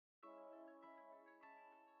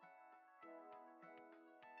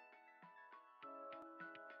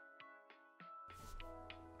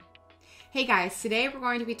Hey guys, today we're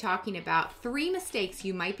going to be talking about 3 mistakes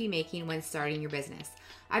you might be making when starting your business.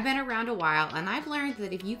 I've been around a while and I've learned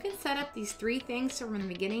that if you can set up these 3 things from the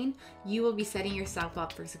beginning, you will be setting yourself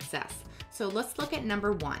up for success. So let's look at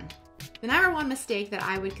number 1. The number 1 mistake that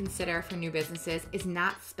I would consider for new businesses is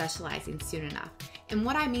not specializing soon enough. And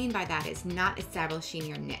what I mean by that is not establishing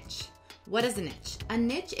your niche. What is a niche? A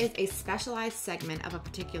niche is a specialized segment of a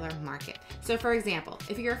particular market. So for example,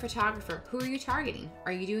 if you're a photographer, who are you targeting?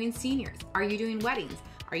 Are you doing seniors? Are you doing weddings?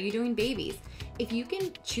 Are you doing babies? If you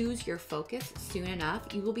can choose your focus soon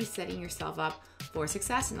enough, you will be setting yourself up for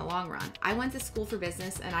success in the long run. I went to school for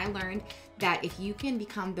business and I learned that if you can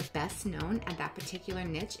become the best known at that particular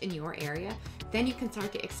niche in your area, then you can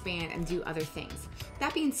start to expand and do other things.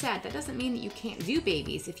 That being said, that doesn't mean that you can't do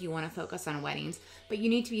babies if you want to focus on weddings, but you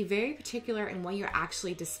need to be very particular in what you're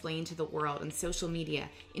actually displaying to the world in social media,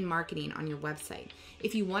 in marketing, on your website.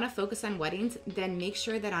 If you want to focus on weddings, then make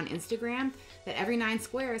sure that on Instagram, that every 9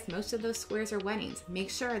 squares, most of those squares are weddings. Make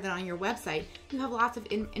sure that on your website, you have lots of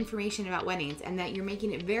information about weddings and that you're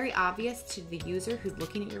making it very obvious to the user who's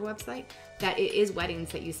looking at your website that it is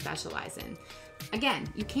weddings that you specialize in.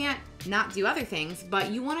 Again, you can't not do other things, but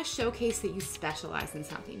you want to showcase that you specialize in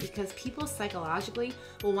something because people psychologically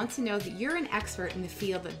will want to know that you're an expert in the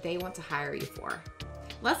field that they want to hire you for.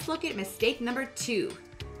 Let's look at mistake number 2.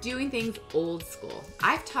 Doing things old school.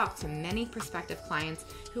 I've talked to many prospective clients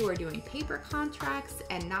who are doing paper contracts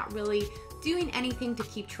and not really doing anything to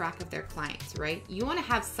keep track of their clients, right? You want to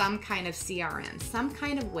have some kind of CRM, some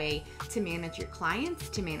kind of way to manage your clients,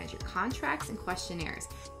 to manage your contracts and questionnaires.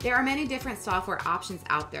 There are many different software options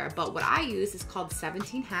out there, but what I use is called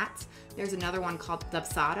 17 Hats. There's another one called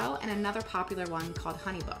Dubsado and another popular one called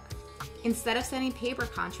Honeybook. Instead of sending paper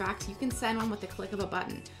contracts, you can send one with the click of a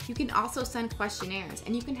button. You can also send questionnaires,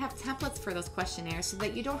 and you can have templates for those questionnaires so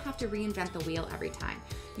that you don't have to reinvent the wheel every time.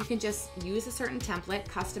 You can just use a certain template,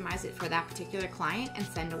 customize it for that particular client, and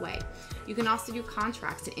send away. You can also do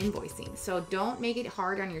contracts and invoicing, so don't make it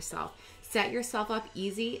hard on yourself. Set yourself up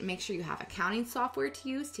easy. Make sure you have accounting software to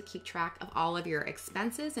use to keep track of all of your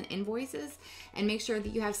expenses and invoices, and make sure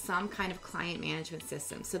that you have some kind of client management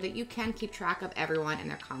system so that you can keep track of everyone and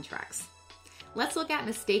their contracts. Let's look at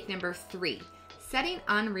mistake number 3, setting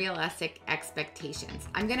unrealistic expectations.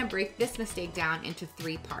 I'm going to break this mistake down into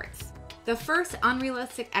 3 parts. The first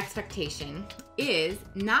unrealistic expectation is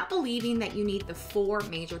not believing that you need the 4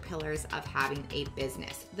 major pillars of having a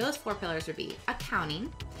business. Those 4 pillars would be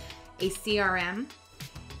accounting, a CRM,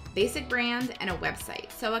 basic brand, and a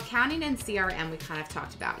website. So accounting and CRM we kind of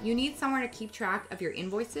talked about. You need somewhere to keep track of your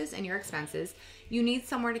invoices and your expenses. You need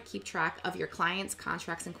somewhere to keep track of your clients,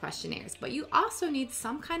 contracts, and questionnaires. But you also need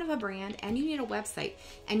some kind of a brand and you need a website,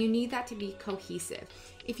 and you need that to be cohesive.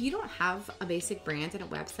 If you don't have a basic brand and a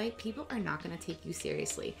website, people are not going to take you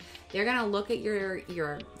seriously. They're going to look at your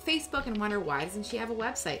Facebook and wonder, why doesn't she have a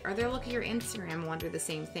website? Or they'll look at your Instagram and wonder the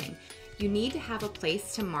same thing. You need to have a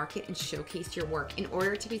place to market and showcase your work in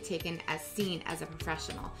order to be taken as seen as a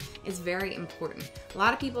professional. It's very important. A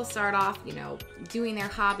lot of people start off, doing their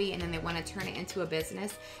hobby and then they want to turn it into a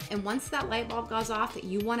business. And once that light bulb goes off that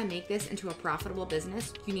you want to make this into a profitable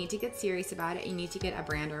business, you need to get serious about it. You need to get a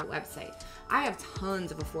brand or a website. I have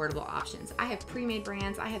tons of affordable options. I have pre-made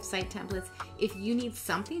brands. I have site templates. If you need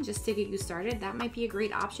something just to get you started, that might be a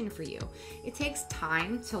great option for you. It takes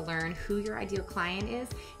time to learn who your ideal client is.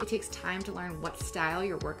 It takes time to learn what style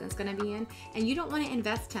your work is going to be in, and you don't want to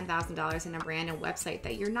invest $10,000 in a brand and website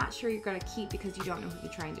that you're not sure you're going to keep because you don't know who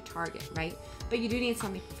you're trying to target, right? But you do need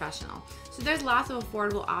something professional. So there's lots of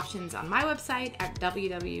affordable options on my website at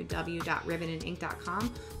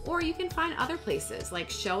www.ribbonandink.com, or you can find other places like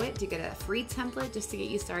Showit to get a free template just to get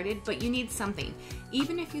you started, but you need something.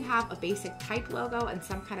 Even if you have a basic type logo and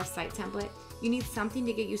some kind of site template, you need something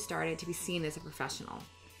to get you started to be seen as a professional.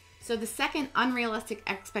 So the second unrealistic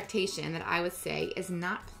expectation that I would say is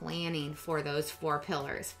not planning for those 4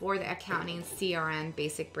 pillars, for the accounting, CRM,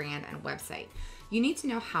 basic brand, and website. You need to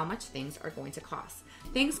know how much things are going to cost.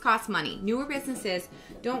 Things cost money. Newer businesses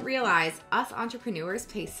don't realize us entrepreneurs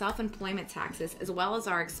pay self-employment taxes as well as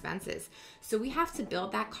our expenses. So we have to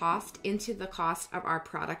build that cost into the cost of our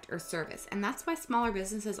product or service. And that's why smaller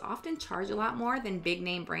businesses often charge a lot more than big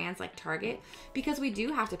name brands like Target, because we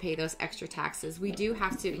do have to pay those extra taxes. We do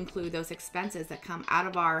have to include those expenses that come out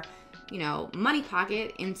of our money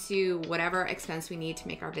pocket into whatever expense we need to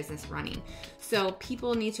make our business running. So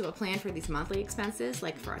people need to plan for these monthly expenses,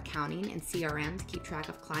 like for accounting and CRM to keep track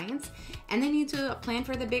of clients, and they need to plan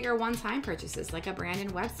for the bigger one-time purchases like a brand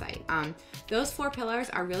and website. Those 4 pillars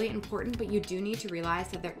are really important, but you do need to realize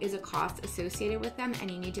that there is a cost associated with them,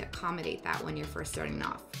 and you need to accommodate that when you're first starting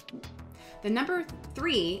off. The number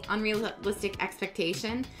 3 unrealistic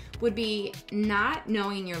expectation would be not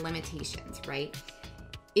knowing your limitations, right?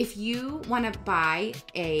 If you want to buy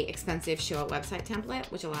a expensive Show It website template,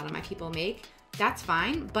 which a lot of my people make, that's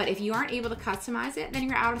fine. But if you aren't able to customize it, then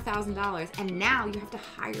you're out $1,000. And now you have to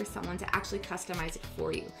hire someone to actually customize it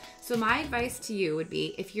for you. So my advice to you would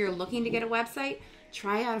be, if you're looking to get a website,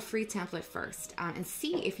 try out a free template first and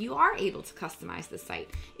see if you are able to customize the site.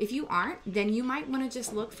 If you aren't, then you might want to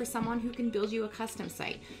just look for someone who can build you a custom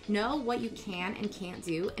site. Know what you can and can't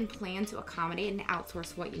do and plan to accommodate and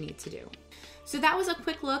outsource what you need to do. So that was a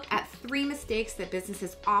quick look at 3 mistakes that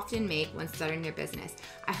businesses often make when starting their business.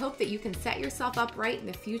 I hope that you can set yourself up right in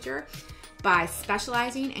the future by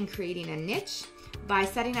specializing and creating a niche, by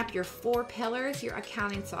setting up your 4 pillars, your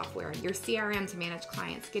accounting software, your CRM to manage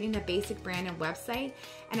clients, getting a basic brand and website,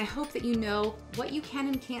 and I hope that you know what you can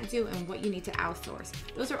and can't do and what you need to outsource.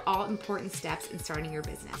 Those are all important steps in starting your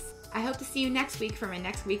business. I hope to see you next week for my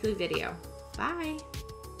next weekly video. Bye!